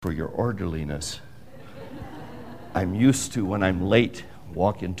for your orderliness. I'm used to, when I'm late,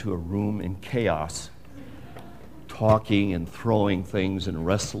 walk into a room in chaos, talking and throwing things and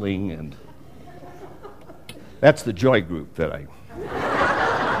wrestling, and that's the joy group that I...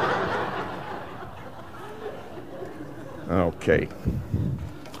 Okay.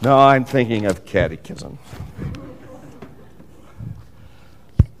 No, I'm thinking of catechism.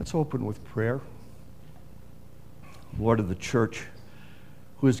 Let's open with prayer. Lord of the church,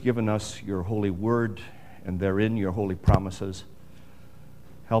 who has given us your holy word and therein your holy promises,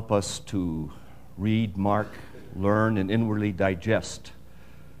 help us to read, mark, learn, and inwardly digest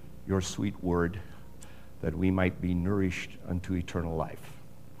your sweet word, that we might be nourished unto eternal life.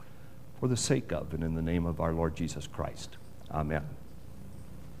 For the sake of and in the name of our Lord Jesus Christ. Amen.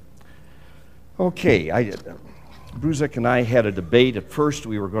 Okay, Bruzek and I had a debate. At first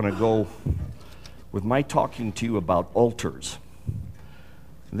we were going to go with my talking to you about altars.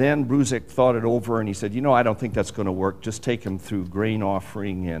 Then Bruzek thought it over and he said, I don't think that's going to work. Just take him through grain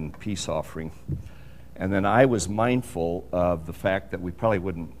offering and peace offering. And then I was mindful of the fact that we probably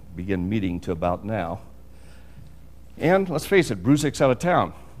wouldn't begin meeting to about now. And let's face it, Bruzek's out of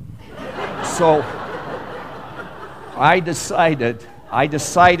town. So I decided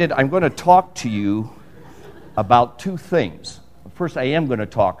I'm going to talk to you about two things. First, I am going to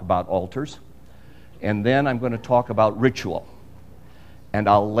talk about altars, and then I'm going to talk about ritual. And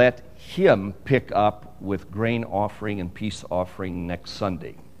I'll let him pick up with grain offering and peace offering next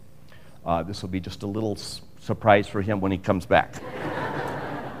Sunday. This will be just a little surprise for him when he comes back.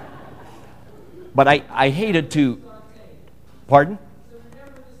 But I hated to... Pardon?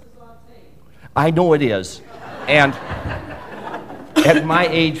 I know it is. And at my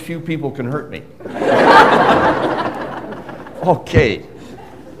age, few people can hurt me. Okay.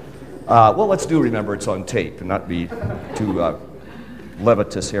 Well, let's do remember it's on tape and not be too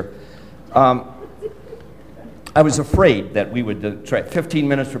Levitus here. I was afraid that we would try 15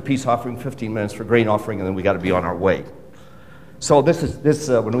 minutes for peace offering, 15 minutes for grain offering, and then we got to be on our way. So this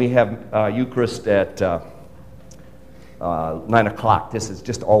when we have Eucharist at 9 o'clock, this is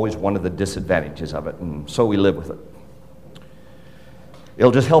just always one of the disadvantages of it, and so we live with it.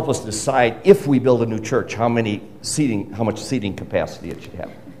 It'll just help us decide if we build a new church, how much seating capacity it should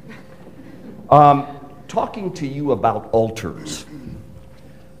have. Talking to you about altars.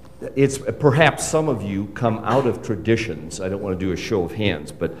 It's perhaps some of you come out of traditions, I don't want to do a show of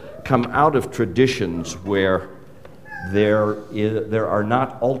hands, but come out of traditions where there are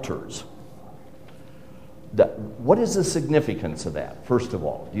not altars. What is the significance of that, first of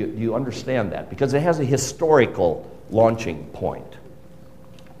all? Do you understand that? Because it has a historical launching point.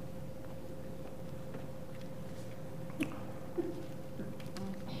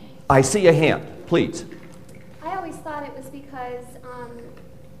 I see a hand, please. I always thought it was because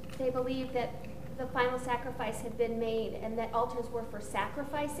they believed that the final sacrifice had been made and that altars were for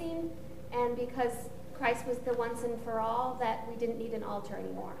sacrificing, and because Christ was the once and for all, that we didn't need an altar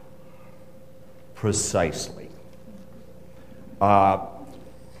anymore. Precisely.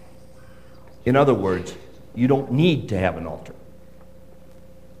 In other words, you don't need to have an altar.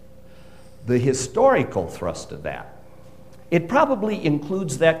 The historical thrust of that, it probably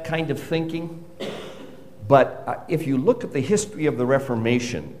includes that kind of thinking. But if you look at the history of the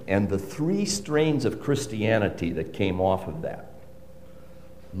Reformation and the three strains of Christianity that came off of that,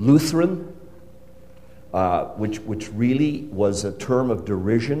 Lutheran, which really was a term of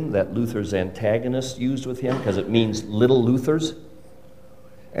derision that Luther's antagonists used with him because it means little Luthers.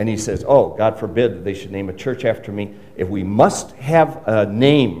 And he says, God forbid that they should name a church after me. If we must have a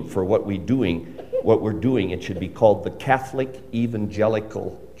name for what we're doing, it should be called the Catholic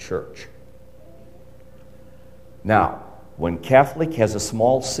Evangelical Church. Now, when Catholic has a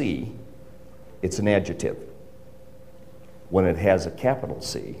small c, it's an adjective. When it has a capital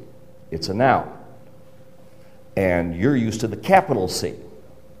C, it's a noun. And you're used to the capital C.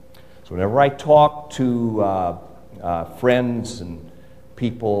 So whenever I talk to friends and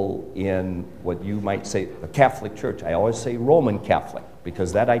people in what you might say a Catholic church, I always say Roman Catholic,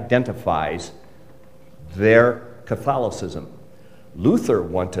 because that identifies their Catholicism. Luther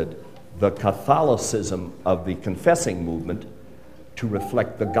wanted the Catholicism of the confessing movement to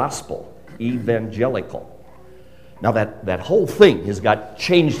reflect the gospel, evangelical. Now that whole thing has got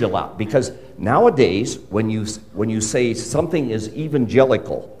changed a lot, because nowadays when you say something is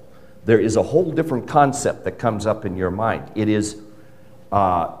evangelical, there is a whole different concept that comes up in your mind. It is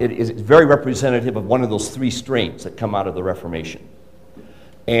very representative of one of those three strains that come out of the Reformation.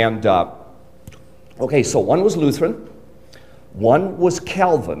 And so one was Lutheran, one was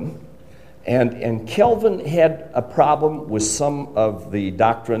Calvin, And Calvin had a problem with some of the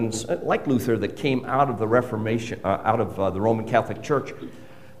doctrines, like Luther, that came out of the Reformation, out of the Roman Catholic Church,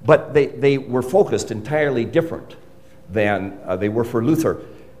 but they were focused entirely different than they were for Luther.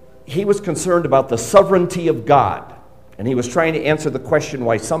 He was concerned about the sovereignty of God, and he was trying to answer the question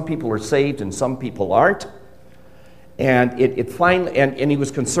why some people are saved and some people aren't. And and he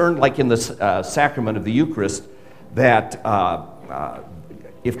was concerned, like in the sacrament of the Eucharist, that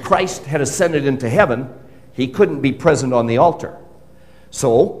if Christ had ascended into heaven, he couldn't be present on the altar.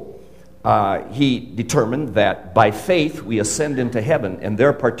 So he determined that by faith we ascend into heaven and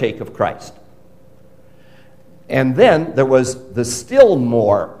there partake of Christ. And then there was the still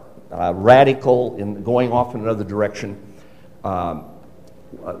more radical, in going off in another direction,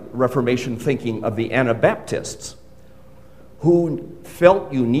 Reformation thinking of the Anabaptists, who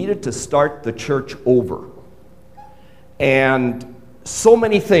felt you needed to start the church over. And so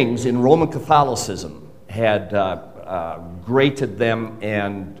many things in Roman Catholicism had grated them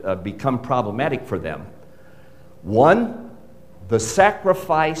and become problematic for them. One, the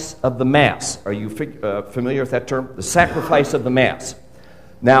sacrifice of the Mass. Are you familiar with that term? The sacrifice of the Mass.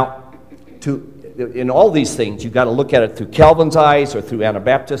 Now, in all these things, you've got to look at it through Calvin's eyes or through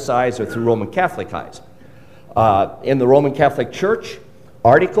Anabaptist eyes or through Roman Catholic eyes. In the Roman Catholic Church,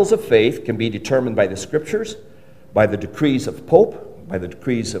 articles of faith can be determined by the Scriptures, by the decrees of Pope, by the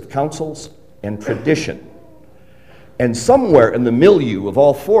decrees of councils, and tradition. And somewhere in the milieu of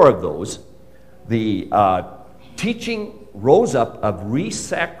all four of those, the teaching rose up of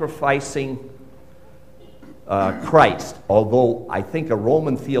re-sacrificing Christ, although I think a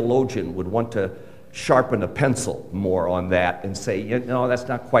Roman theologian would want to sharpen a pencil more on that and say, that's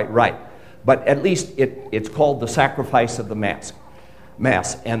not quite right. But at least it's called the sacrifice of the Mass.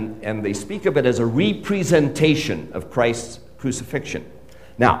 And they speak of it as a representation of Christ's crucifixion.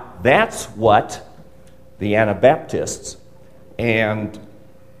 Now, that's what the Anabaptists and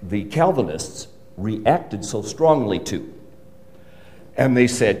the Calvinists reacted so strongly to. And they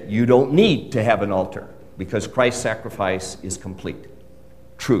said, you don't need to have an altar because Christ's sacrifice is complete.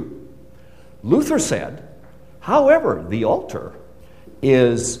 True. Luther said, however, the altar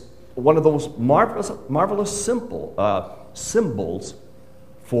is one of those marvelous symbols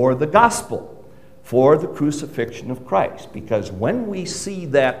for the gospel, for the crucifixion of Christ. Because when we see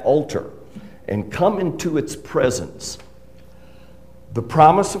that altar and come into its presence, the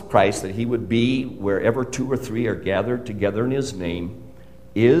promise of Christ that he would be wherever two or three are gathered together in his name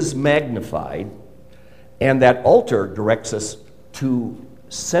is magnified, and that altar directs us to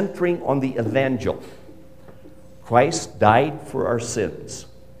centering on the evangel. Christ died for our sins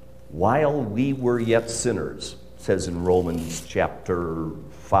while we were yet sinners, says in Romans chapter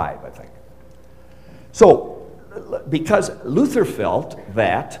 5, I think. So, because Luther felt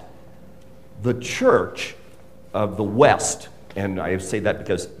that the church of the West, and I say that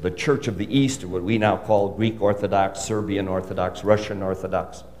because the church of the East, or what we now call Greek Orthodox, Serbian Orthodox, Russian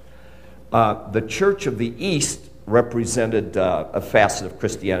Orthodox, the church of the East represented a facet of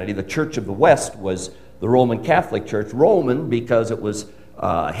Christianity. The church of the West was the Roman Catholic Church. Roman because it was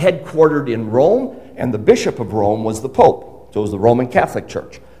headquartered in Rome, and the bishop of Rome was the Pope. So it was the Roman Catholic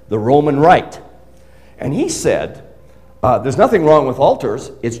Church, the Roman Rite. And he said, there's nothing wrong with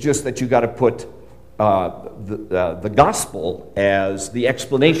altars, it's just that you got to put the gospel as the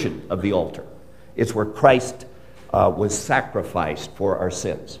explanation of the altar. It's where Christ was sacrificed for our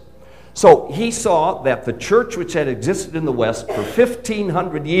sins. So he saw that the church which had existed in the West for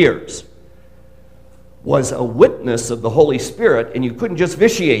 1,500 years was a witness of the Holy Spirit, and you couldn't just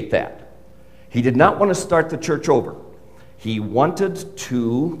vitiate that. He did not want to start the church over. He wanted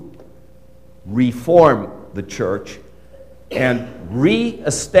to reform the church and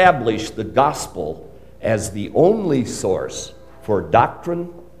re-establish the gospel as the only source for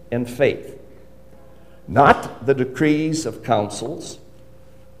doctrine and faith. Not the decrees of councils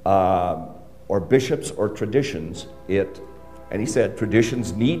or bishops or traditions. And he said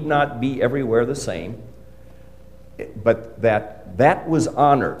traditions need not be everywhere the same, but that was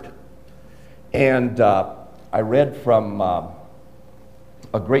honored. And I read from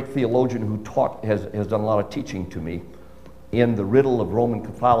a great theologian who has done a lot of teaching to me in the riddle of Roman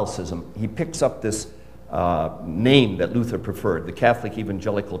Catholicism. He picks up this name that Luther preferred, the Catholic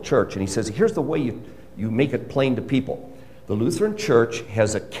Evangelical Church, and he says, here's the way you make it plain to people. The Lutheran Church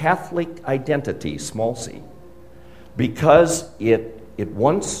has a Catholic identity, small c, because it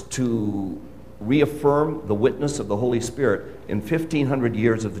wants to reaffirm the witness of the Holy Spirit in 1,500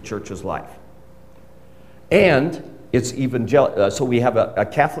 years of the church's life. And it's evangelical. So we have a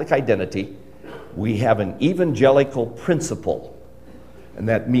Catholic identity. We have an evangelical principle. And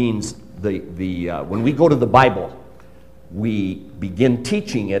that means when we go to the Bible, we begin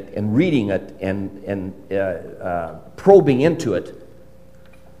teaching it and reading it and probing into it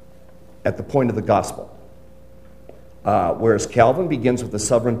at the point of the gospel. Whereas Calvin begins with the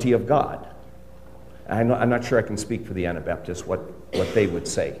sovereignty of God. I'm not sure I can speak for the Anabaptists, what they would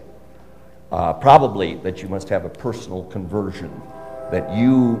say. Probably that you must have a personal conversion that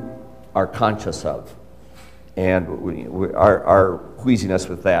you are conscious of. And our queasiness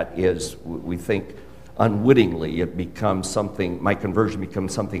with that is we think unwittingly it becomes something, my conversion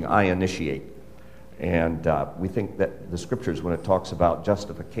becomes something I initiate. And we think that the Scriptures, when it talks about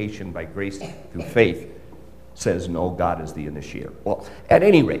justification by grace through faith, says, no, God is the initiator. Well, at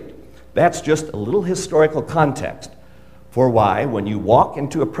any rate, that's just a little historical context for why, when you walk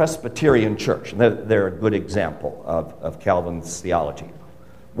into a Presbyterian church, and they're a good example of Calvin's theology,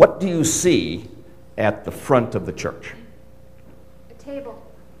 what do you see at the front of the church? A table.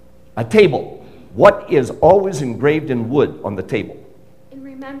 A table. What is always engraved in wood on the table? In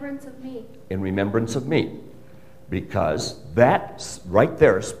remembrance of me. In remembrance of me. Because that right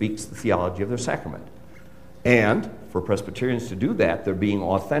there speaks the theology of their sacrament. And for Presbyterians to do that, they're being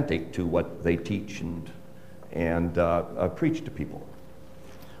authentic to what they teach and preach to people.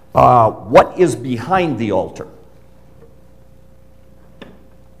 What is behind the altar?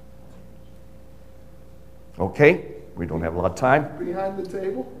 Okay, we don't have a lot of time. Behind the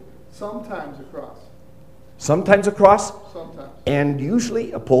table, sometimes a cross. Sometimes a cross? Sometimes. And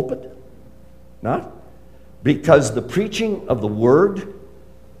usually a pulpit? Not? Because the preaching of the Word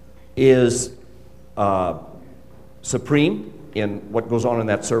is supreme in what goes on in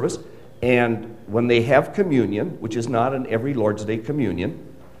that service. And when they have communion, which is not an every Lord's Day communion,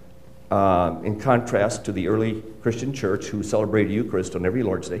 in contrast to the early Christian church who celebrated Eucharist on every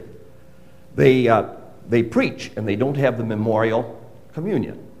Lord's Day, they preach and they don't have the memorial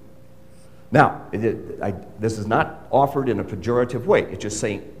communion. Now, this is not offered in a pejorative way. It's just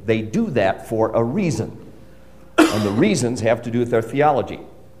saying they do that for a reason. And the reasons have to do with their theology.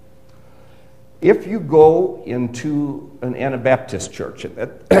 If you go into an Anabaptist church,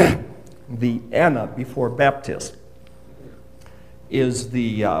 the Anna before Baptist is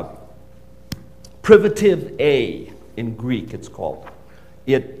the privative A in Greek, it's called.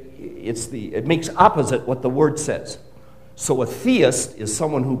 It makes opposite what the word says. So a theist is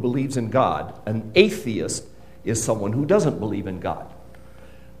someone who believes in God. An atheist is someone who doesn't believe in God.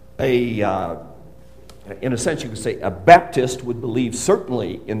 In a sense, you could say a Baptist would believe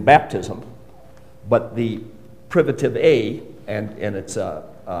certainly in baptism, but the privative A, and it's the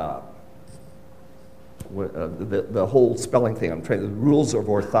whole spelling thing, the rules of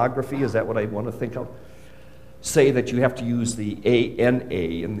orthography, is that what I want to think of? Say that you have to use the ANA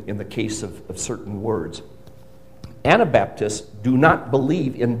in the case of certain words. Anabaptists do not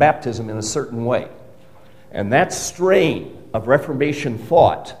believe in baptism in a certain way. And that strain of Reformation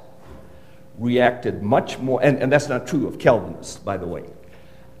thought reacted much more, and that's not true of Calvinists, by the way,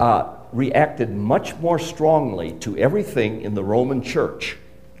 reacted much more strongly to everything in the Roman Church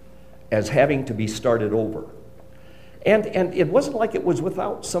as having to be started over. And it wasn't like it was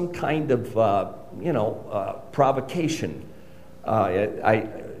without some kind of, provocation.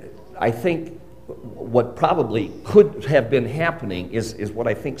 I think what probably could have been happening is what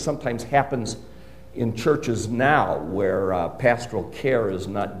I think sometimes happens in churches now, where pastoral care is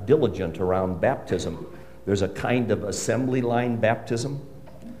not diligent around baptism. There's a kind of assembly line baptism.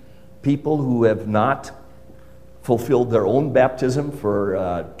 People who have not fulfilled their own baptism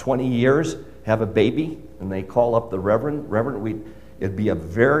for 20 years have a baby, and they call up the reverend. It'd be a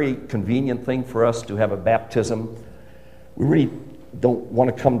very convenient thing for us to have a baptism. We really don't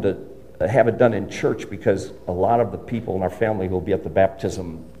want to come to have it done in church because a lot of the people in our family who will be at the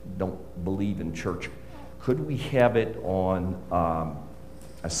baptism don't believe in church. Could we have it on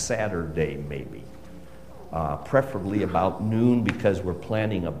a Saturday maybe? Preferably about noon because we're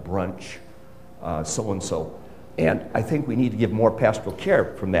planning a brunch, so-and-so. And I think we need to give more pastoral care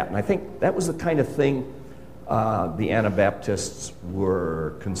from that. And I think that was the kind of thing the Anabaptists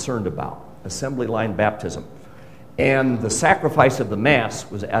were concerned about, assembly line baptism. And the sacrifice of the Mass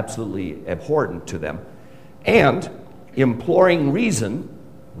was absolutely abhorrent to them. And imploring reason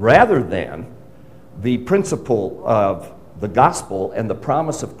rather than the principle of the gospel and the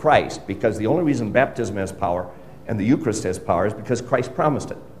promise of Christ, because the only reason baptism has power and the Eucharist has power is because Christ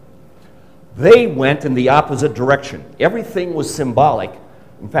promised it. They went in the opposite direction. Everything was symbolic.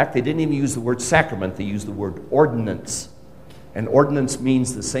 In fact, they didn't even use the word sacrament, they used the word ordinance. And ordinance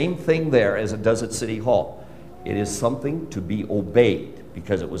means the same thing there as it does at City Hall. It is something to be obeyed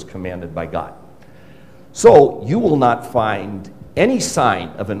because it was commanded by God. So you will not find any sign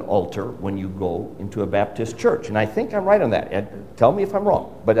of an altar when you go into a Baptist church. And I think I'm right on that. Ed, tell me if I'm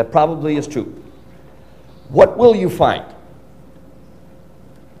wrong, but that probably is true. What will you find?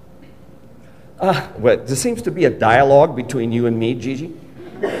 Well, there seems to be a dialogue between you and me, Gigi.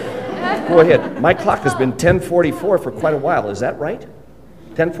 Go ahead. My clock has been 10:44 for quite a while. Is that right?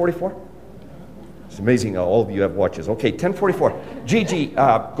 10:44? It's amazing how all of you have watches. Okay, 10:44. Gigi,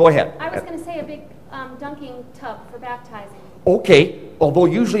 go ahead. I was going to say a big dunking tub for baptizing. Okay, although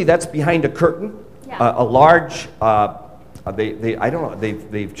usually that's behind a curtain. Yeah. A large, they I don't know,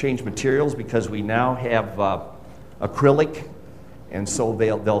 they've changed materials because we now have acrylic, and so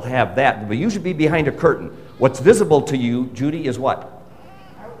they'll have that. But usually be behind a curtain. What's visible to you, Judy, is what?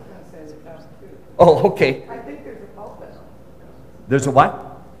 I was going to say that too. Oh, okay. I think there's a pulpit. There's a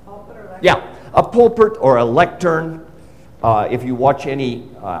what? Pulpit or lectern? Yeah, a pulpit or a lectern. If you watch any,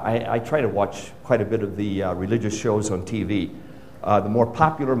 I try to watch quite a bit of the religious shows on TV. The more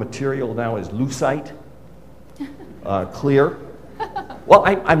popular material now is lucite, clear. Well,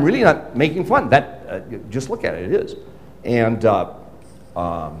 I'm really not making fun. That just look at it, it is. And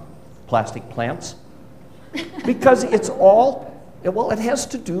plastic plants. Because it's all, well, it has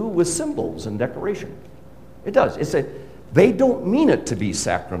to do with symbols and decoration. It does. They don't mean it to be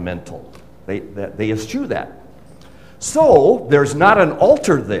sacramental. They eschew that. So there's not an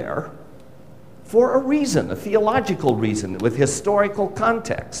altar there for a reason, a theological reason with historical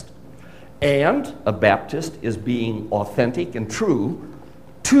context. And a Baptist is being authentic and true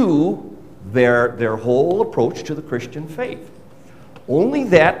to their whole approach to the Christian faith. Only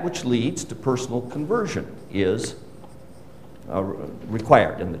that which leads to personal conversion is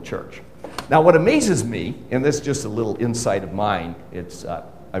required in the church. Now, what amazes me, and this is just a little insight of mine,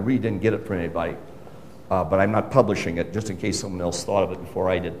 I really didn't get it from anybody, but I'm not publishing it just in case someone else thought of it before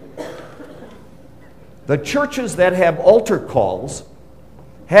I did. The churches that have altar calls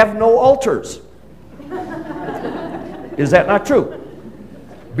have no altars. Is that not true?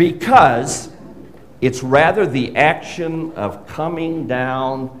 Because it's rather the action of coming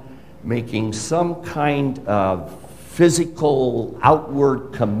down, making some kind of physical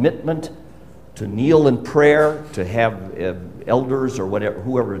outward commitment to kneel in prayer, to have elders or whatever,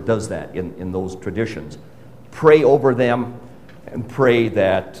 whoever does that in those traditions, pray over them and pray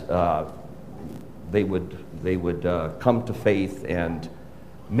that they would come to faith and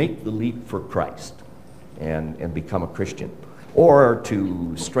make the leap for Christ and become a Christian, or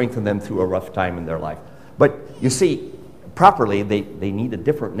to strengthen them through a rough time in their life. But you see, properly, they need a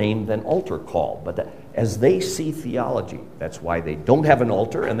different name than altar call. But as they see theology, that's why they don't have an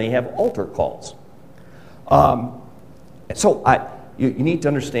altar and they have altar calls. So you need to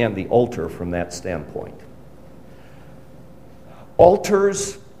understand the altar from that standpoint.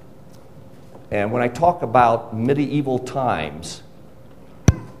 Altars, and when I talk about medieval times,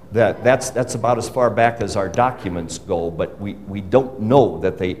 that's about as far back as our documents go, but we don't know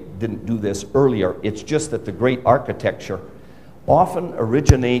that they didn't do this earlier. It's just that the great architecture often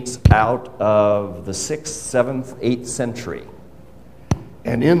originates out of the 6th, 7th, 8th century.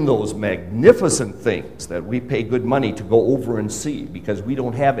 And in those magnificent things that we pay good money to go over and see, because we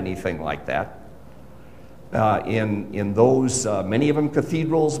don't have anything like that, in those, many of them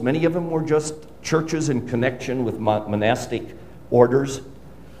cathedrals, many of them were just churches in connection with monastic orders.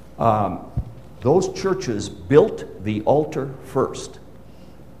 Those churches built the altar first,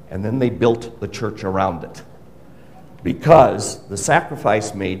 and then they built the church around it. Because the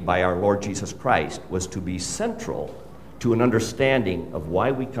sacrifice made by our Lord Jesus Christ was to be central to an understanding of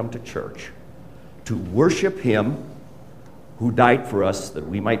why we come to church, to worship Him who died for us that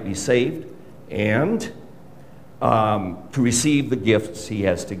we might be saved, and to receive the gifts He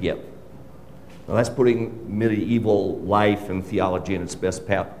has to give. Now, that's putting medieval life and theology in its best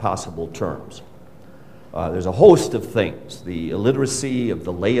possible terms. There's a host of things: the illiteracy of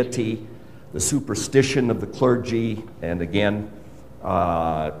the laity, the superstition of the clergy, and again,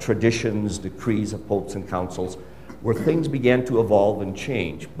 traditions, decrees of popes and councils, where things began to evolve and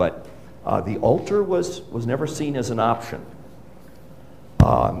change. But the altar was never seen as an option.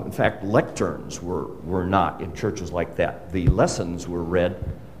 In fact, lecterns were not in churches like that. The lessons were read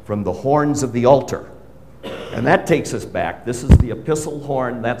from the horns of the altar. And that takes us back. This is the epistle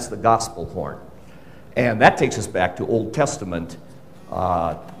horn, that's the gospel horn. And that takes us back to Old Testament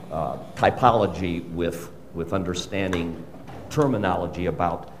typology with understanding terminology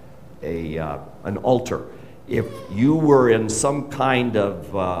about an altar. If you were in some kind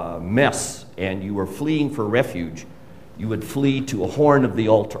of mess and you were fleeing for refuge, you would flee to a horn of the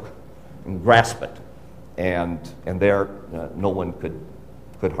altar and grasp it. And there no one could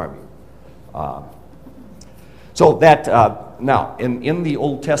harm you. So that, now, in the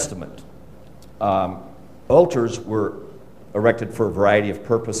Old Testament, altars were erected for a variety of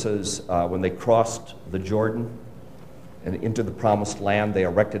purposes. When they crossed the Jordan and into the Promised Land, they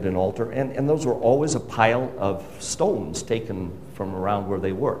erected an altar, and those were always a pile of stones taken from around where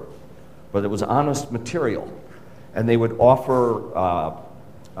they were. But it was honest material, and they would offer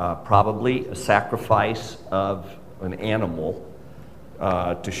probably a sacrifice of an animal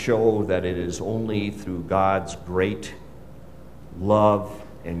to show that it is only through God's great love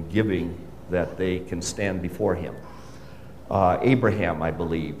and giving that they can stand before Him. Abraham, I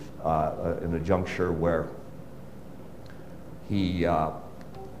believe, in a juncture where he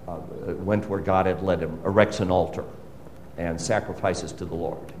went where God had led him, erects an altar and sacrifices to the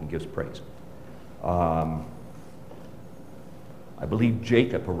Lord and gives praise. I believe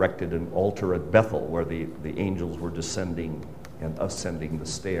Jacob erected an altar at Bethel where the angels were descending and ascending the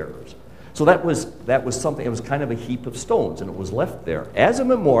stairs. So that was something, it was kind of a heap of stones, and it was left there as a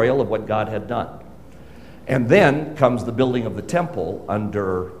memorial of what God had done. And then comes the building of the temple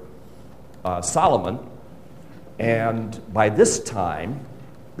under Solomon, and by this time,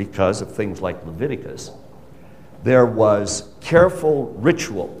 because of things like Leviticus, there was careful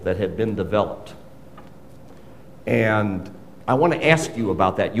ritual that had been developed. And I want to ask you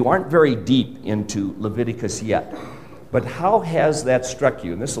about that. You aren't very deep into Leviticus yet, but how has that struck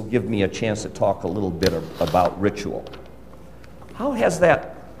you? And this will give me a chance to talk a little bit about ritual. How has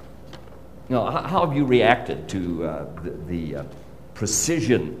that, how have you reacted to the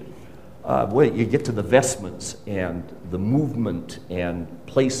precision? When you get to the vestments and the movement and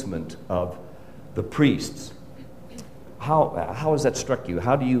placement of the priests, how has that struck you?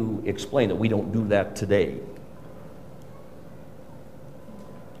 How do you explain that we don't do that today?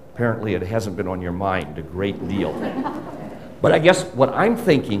 Apparently it hasn't been on your mind a great deal. But I guess what I'm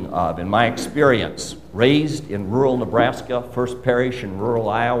thinking of, in my experience, raised in rural Nebraska, First Parish in rural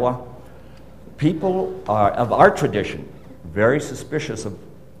Iowa, people of our tradition very suspicious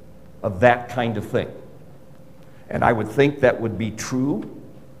of that kind of thing. And I would think that would be true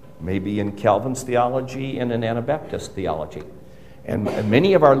maybe in Calvin's theology and in Anabaptist theology. And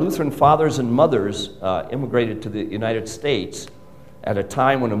many of our Lutheran fathers and mothers immigrated to the United States at a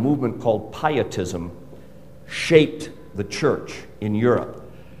time when a movement called Pietism shaped the church in Europe.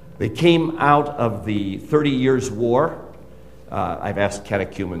 They came out of the 30 Years' War. I've asked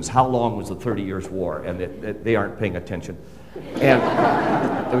catechumens, how long was the 30 Years' War? And they aren't paying attention. And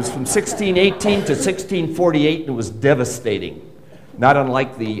it was from 1618 to 1648, and it was devastating, not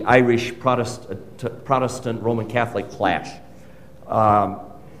unlike the Irish Protestant Roman Catholic clash.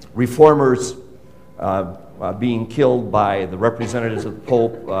 Reformers being killed by the representatives of the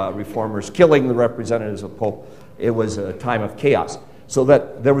Pope, reformers killing the representatives of the Pope. It was a time of chaos. So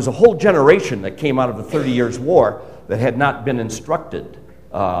that there was a whole generation that came out of the 30 Years' War that had not been instructed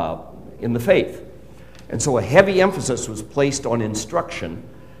in the faith. And so a heavy emphasis was placed on instruction,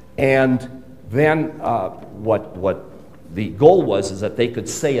 and then what the goal was is that they could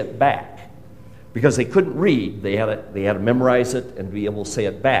say it back. Because they couldn't read, they had to memorize it and be able to say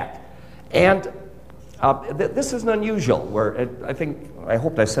it back. And this is unusual, where I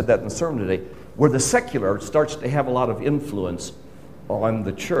hope I said that in the sermon today, where the secular starts to have a lot of influence on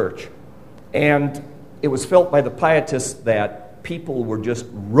the church. And it was felt by the Pietists that people were just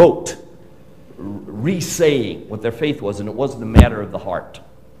re-saying what their faith was, and it wasn't a matter of the heart.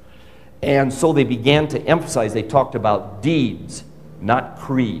 And so they began to emphasize, they talked about deeds, not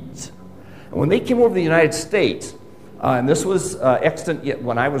creeds. And when they came over to the United States, and this was extant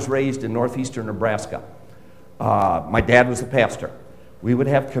when I was raised in northeastern Nebraska, my dad was a pastor. We would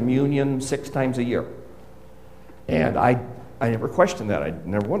have communion 6 times a year. And I never questioned that. I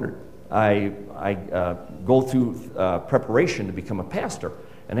never wondered. I go through preparation to become a pastor,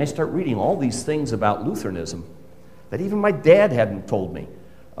 and I start reading all these things about Lutheranism that even my dad hadn't told me.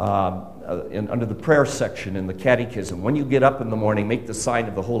 Under the prayer section in the Catechism, when you get up in the morning, make the sign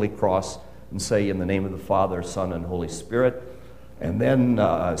of the Holy Cross and say, in the name of the Father, Son, and Holy Spirit. And then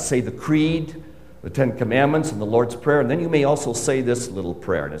say the Creed, the 10 Commandments, and the Lord's Prayer. And then you may also say this little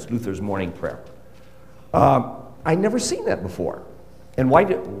prayer, and it's Luther's morning prayer. I'd never seen that before. And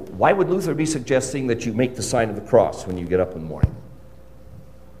why would Luther be suggesting that you make the sign of the cross when you get up in the morning?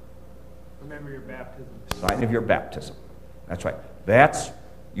 Remember your baptism. Sign of your baptism. That's right.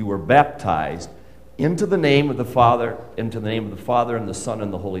 You were baptized into the name of the Father, and the Son,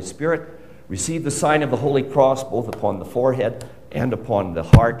 and the Holy Spirit. Receive the sign of the Holy Cross both upon the forehead and upon the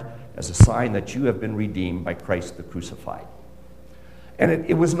heart as a sign that you have been redeemed by Christ the crucified. And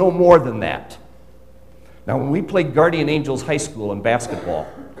it was no more than that. Now, when we played Guardian Angels High School in basketball,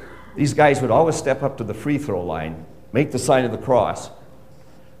 these guys would always step up to the free throw line, make the sign of the cross,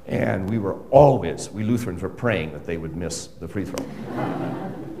 and we Lutherans were praying that they would miss the free throw.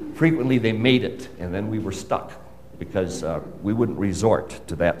 Frequently they made it, and then we were stuck because we wouldn't resort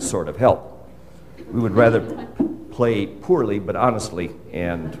to that sort of help. We would rather play poorly but honestly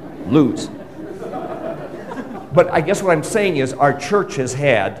and lose. But I guess what I'm saying is our church has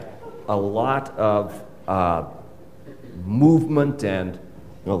had a lot of movement and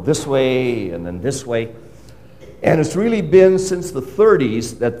this way and then this way. And it's really been since the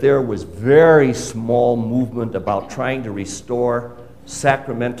 30s that there was very small movement about trying to restore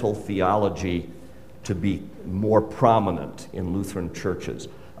sacramental theology to be more prominent in Lutheran churches.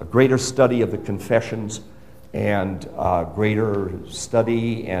 A greater study of the confessions and greater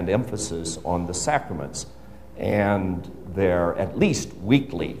study and emphasis on the sacraments and their at least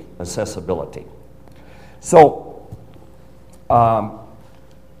weekly accessibility. So I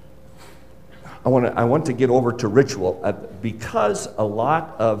want to get over to ritual because a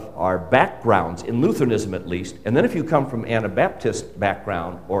lot of our backgrounds, in Lutheranism at least, and then if you come from Anabaptist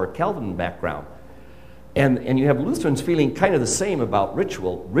background or a Calvin background, and you have Lutherans feeling kind of the same about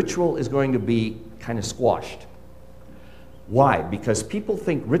ritual is going to be kind of squashed. Why? Because people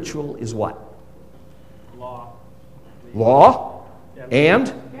think ritual is what? Law. Law? And?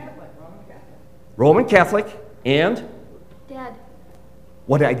 Catholic, Roman Catholic. And? Dead.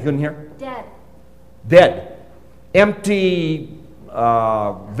 What I couldn't hear? Dead. Empty,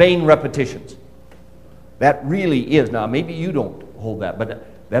 vain repetitions. That really is. Now, maybe you don't hold that, but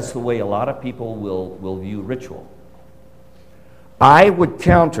that's the way a lot of people will view ritual. I would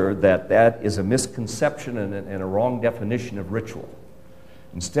counter that is a misconception and a wrong definition of ritual.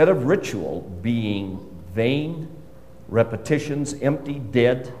 Instead of ritual being vain repetitions, empty,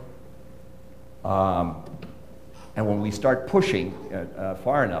 dead, and when we start pushing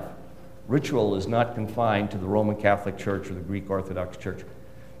far enough, ritual is not confined to the Roman Catholic Church or the Greek Orthodox Church.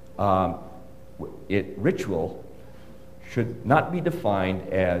 Ritual should not be defined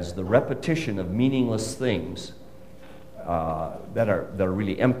as the repetition of meaningless things that are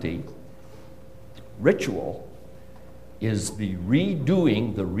really empty. Ritual is the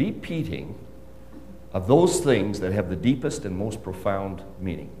redoing, the repeating of those things that have the deepest and most profound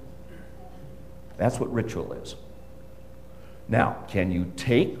meaning. That's what ritual is. Now, can you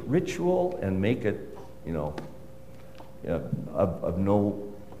take ritual and make it, of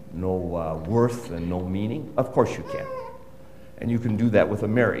no worth and no meaning? Of course you can. And you can do that with a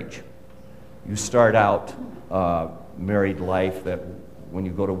marriage. You start out married life that when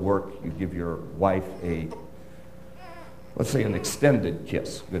you go to work, you give your wife let's say an extended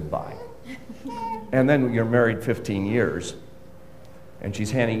kiss, goodbye. And then you're married 15 years, and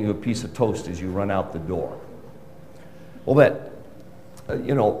she's handing you a piece of toast as you run out the door. Well,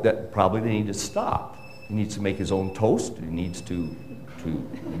 that probably they need to stop. He needs to make his own toast. He needs to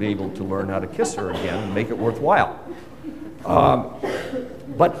be able to learn how to kiss her again and make it worthwhile.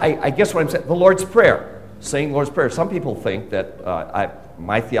 But I guess what I'm saying, the Lord's Prayer, saying the Lord's Prayer. Some people think that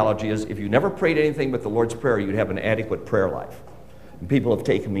my theology is if you never prayed anything but the Lord's Prayer, you'd have an adequate prayer life. And people have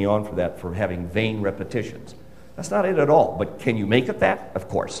taken me on for that, for having vain repetitions. That's not it at all. But can you make it that? Of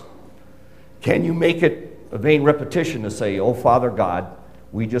course. Can you make it a vain repetition to say, "Oh, Father God,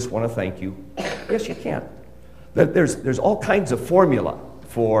 we just want to thank you"? Yes, you can. There's all kinds of formula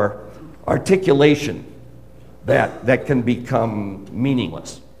for articulation that can become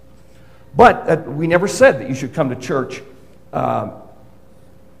meaningless. But we never said that you should come to church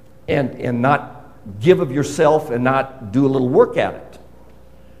and not give of yourself and not do a little work at it.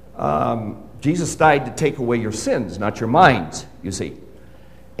 Jesus died to take away your sins, not your minds, you see.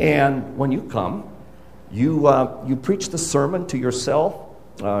 And when you come, you preach the sermon to yourself.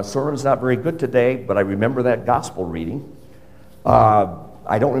 Sermon's not very good today, but I remember that gospel reading.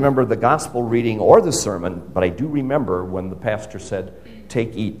 I don't remember the gospel reading or the sermon, but I do remember when the pastor said,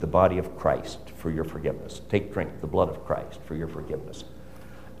 "Take, eat the body of Christ for your forgiveness. Take, drink the blood of Christ for your forgiveness."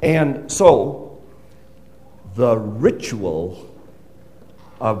 And so, the ritual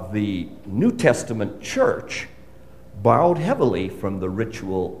of the New Testament church borrowed heavily from the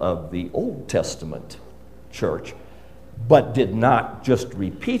ritual of the Old Testament church, but did not just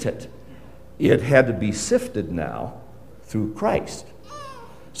repeat it. It had to be sifted now through Christ.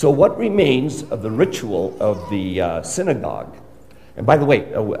 So what remains of the ritual of the synagogue? And by the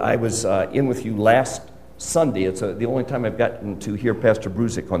way, I was in with you last Sunday. It's the only time I've gotten to hear Pastor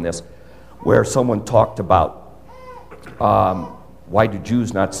Bruzik on this, where someone talked about why do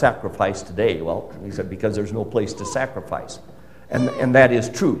Jews not sacrifice today? Well, he said because there's no place to sacrifice. And that is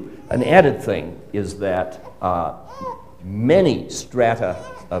true. An added thing is that many strata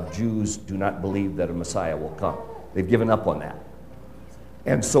of Jews do not believe that a Messiah will come. They've given up on that.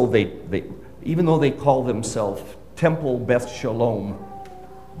 And so they even though they call themselves Temple Beth Shalom,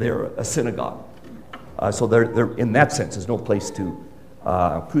 they're a synagogue. So they're in that sense, there's no place to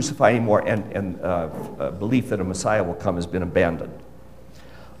crucify anymore, and belief that a Messiah will come has been abandoned.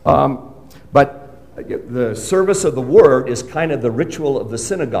 But the service of the word is kind of the ritual of the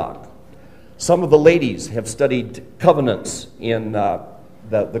synagogue. Some of the ladies have studied covenants in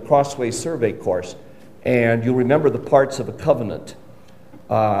the Crossway Survey course, and you'll remember the parts of a covenant.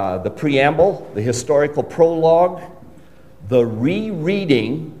 The preamble, the historical prologue, the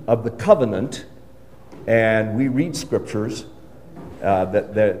rereading of the covenant, and we read scriptures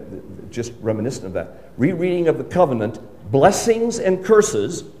that just reminiscent of that. Rereading of the covenant, blessings and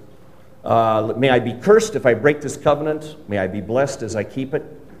curses. May I be cursed if I break this covenant. May I be blessed as I keep it.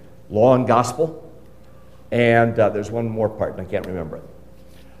 Law and gospel. And there's one more part, and I can't remember it.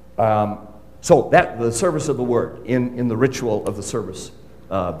 So that the service of the word in the ritual of the service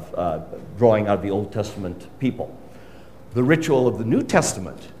of drawing out of the Old Testament people. The ritual of the New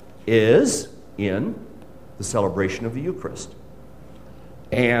Testament is in the celebration of the Eucharist.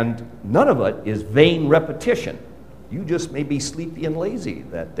 And none of it is vain repetition. You just may be sleepy and lazy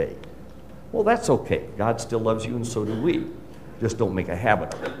that day. Well, that's okay. God still loves you, and so do we. Just don't make a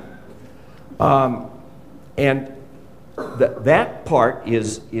habit of it. And that part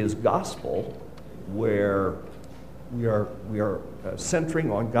is gospel, where we are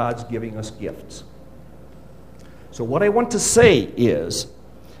centering on God's giving us gifts. So what I want to say is,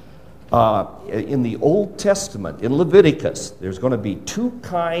 in the Old Testament, in Leviticus, there's going to be two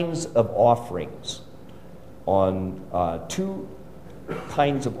kinds of offerings on two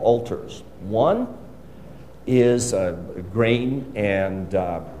kinds of altars. One is grain, and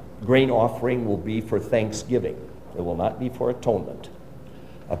grain offering will be for thanksgiving. It will not be for atonement.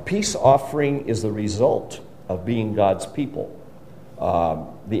 A peace offering is the result of being God's people.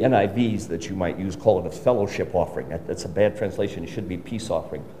 The NIVs that you might use call it a fellowship offering. That's a bad translation. It should be peace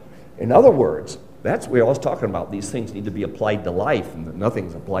offering. In other words, that's what we're always talking about. These things need to be applied to life, and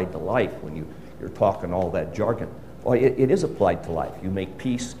nothing's applied to life when you're talking all that jargon. Well, it is applied to life. You make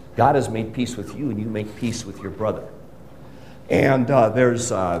peace. God has made peace with you, and you make peace with your brother. And there's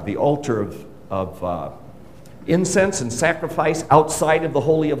the altar of incense and sacrifice outside of the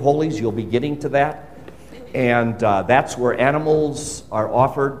Holy of Holies. You'll be getting to that. And that's where animals are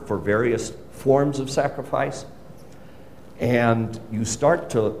offered for various forms of sacrifice. And you start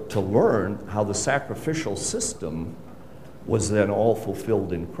to learn how the sacrificial system was then all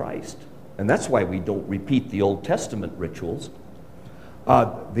fulfilled in Christ. And that's why we don't repeat the Old Testament rituals.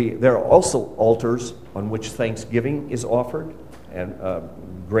 There are also altars on which thanksgiving is offered, and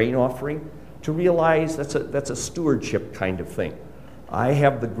grain offering, to realize that's a stewardship kind of thing. I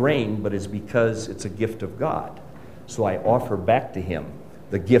have the grain, but it's because it's a gift of God. So I offer back to him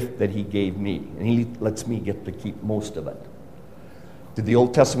the gift that he gave me, and he lets me get to keep most of it. Did the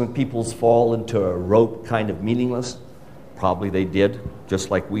Old Testament peoples fall into a rote kind of meaningless? Probably they did, just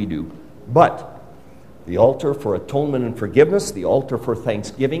like we do. But the altar for atonement and forgiveness, the altar for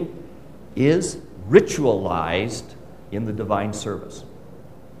thanksgiving, is ritualized in the divine service.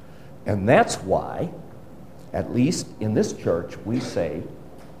 And that's why, at least in this church, we say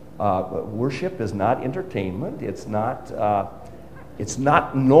worship is not entertainment. It's not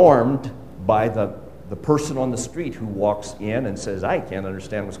normed by the person on the street who walks in and says, I can't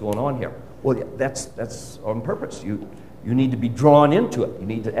understand what's going on here. Well, that's on purpose. You need to be drawn into it. You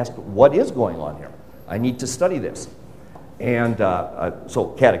need to ask, what is going on here? I need to study this. And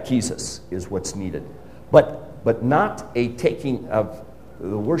so catechesis is what's needed. But not a taking of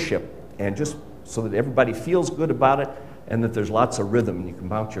the worship and just so that everybody feels good about it and that there's lots of rhythm and you can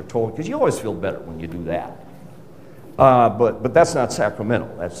bounce your toe, because you always feel better when you do that. But that's not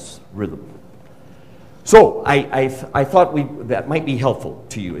sacramental. That's rhythm. So I thought that might be helpful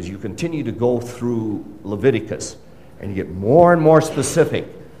to you as you continue to go through Leviticus and you get more and more specific.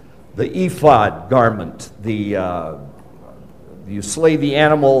 The ephod garment, you slay the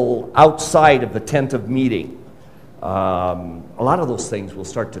animal outside of the tent of meeting. A lot of those things will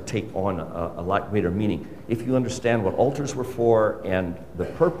start to take on a lot greater meaning if you understand what altars were for and the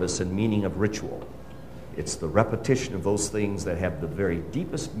purpose and meaning of ritual. It's the repetition of those things that have the very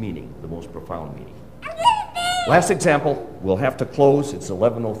deepest meaning, the most profound meaning. Last example, we'll have to close. It's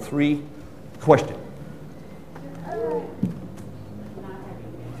 11:03. Question?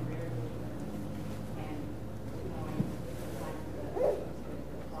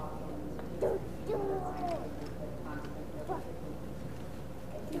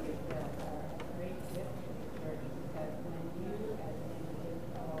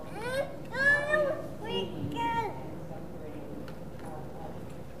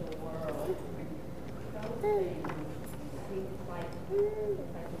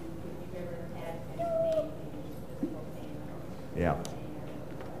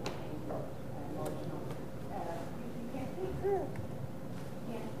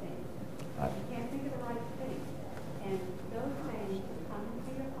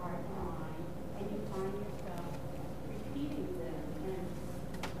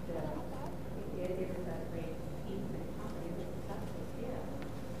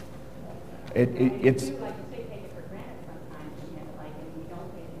 It's, You do, like you say, take it for granted sometimes, and yet, like, and we don't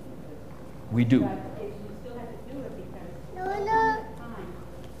pay attention to it. we do. But you still have to do it because most of the time,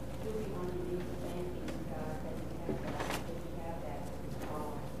 you'll be on your knees thanking God that you have that.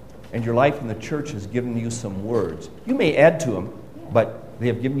 And your life in the church has given you some words. You may add to them, but they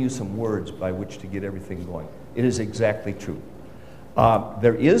have given you some words by which to get everything going. It is exactly true.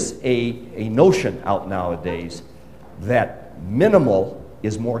 There is a notion out nowadays that minimal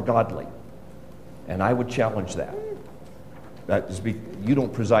is more godly. And I would challenge that. You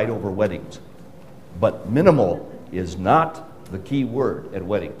don't preside over weddings. But minimal is not the key word at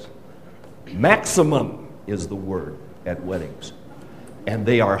weddings. Maximum is the word at weddings. And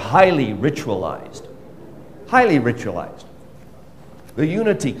they are highly ritualized. Highly ritualized. The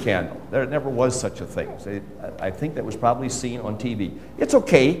unity candle, there never was such a thing. I think that was probably seen on TV. It's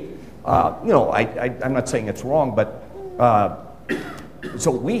okay. I'm not saying it's wrong, but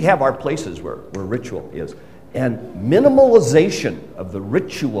so we have our places where ritual is. And minimalization of the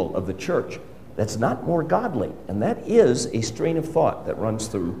ritual of the church, that's not more godly. And that is a strain of thought that runs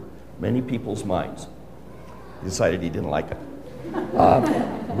through many people's minds. He decided he didn't like it.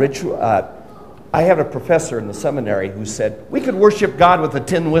 I had a professor in the seminary who said, we could worship God with a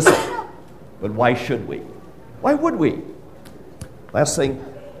tin whistle, but why should we? Why would we? Last thing,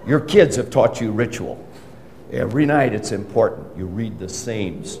 your kids have taught you ritual. Every night it's important. You read the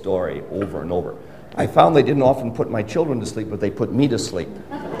same story over and over. I found they didn't often put my children to sleep, but they put me to sleep.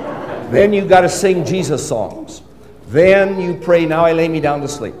 Then you got to sing Jesus songs. Then you pray, now I lay me down to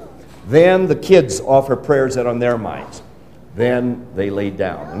sleep. Then the kids offer prayers that are on their minds. Then they lay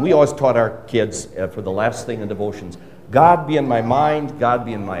down. And we always taught our kids for the last thing in devotions, God be in my mind, God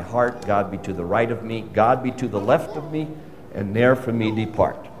be in my heart, God be to the right of me, God be to the left of me, and ne'er from me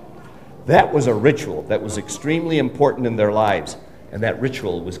depart. That was a ritual that was extremely important in their lives, and that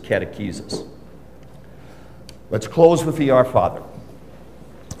ritual was catechesis. Let's close with the Our Father.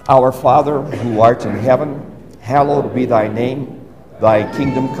 Our Father, who art in heaven, hallowed be thy name. Thy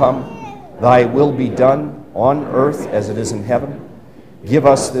kingdom come, thy will be done, on earth as it is in heaven. Give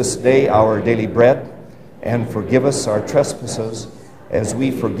us this day our daily bread, and forgive us our trespasses, as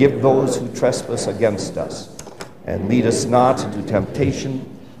we forgive those who trespass against us. And lead us not into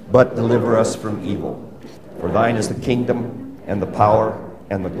temptation, but deliver us from evil. For thine is the kingdom, and the power,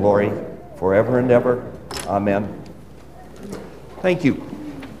 and the glory, forever and ever. Amen. Thank you.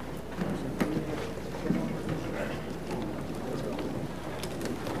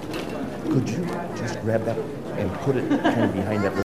 Could you just grab that and put it kind of behind that